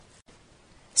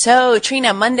So,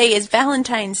 Trina, Monday is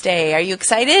Valentine's Day. Are you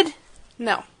excited?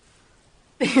 No.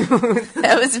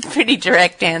 That was a pretty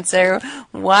direct answer.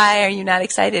 Why are you not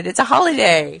excited? It's a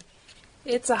holiday.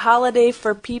 It's a holiday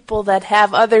for people that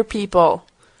have other people.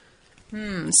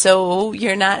 So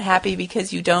you're not happy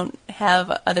because you don't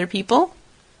have other people?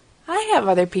 I have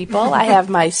other people. I have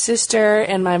my sister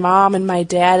and my mom and my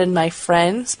dad and my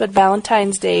friends, but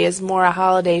Valentine's Day is more a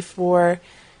holiday for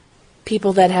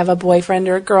people that have a boyfriend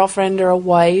or a girlfriend or a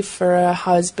wife or a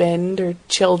husband or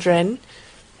children,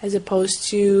 as opposed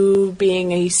to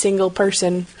being a single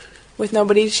person with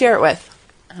nobody to share it with.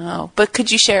 Oh, but could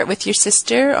you share it with your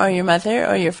sister or your mother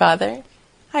or your father?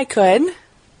 I could.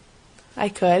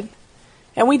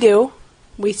 And we do.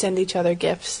 We send each other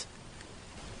gifts.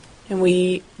 And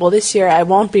this year I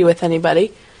won't be with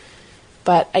anybody,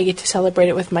 but I get to celebrate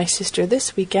it with my sister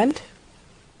this weekend.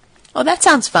 Oh, that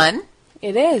sounds fun.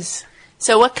 It is.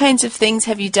 So what kinds of things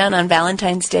have you done on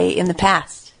Valentine's Day in the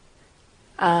past?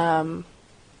 Gone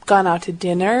out to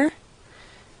dinner,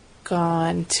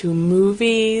 gone to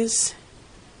movies,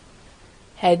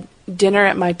 had dinner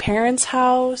at my parents'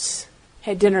 house,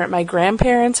 had dinner at my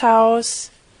grandparents' house.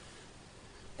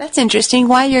 That's interesting.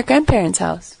 Why your grandparents'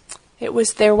 house? It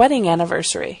was their wedding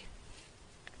anniversary.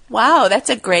 Wow,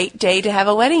 that's a great day to have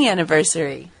a wedding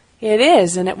anniversary. It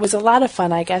is, and it was a lot of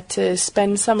fun. I got to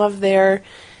spend some of their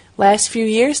last few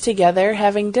years together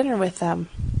having dinner with them.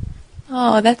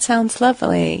 Oh, that sounds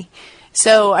lovely.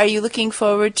 So are you looking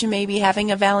forward to maybe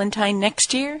having a Valentine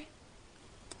next year?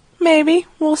 Maybe.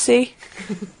 We'll see.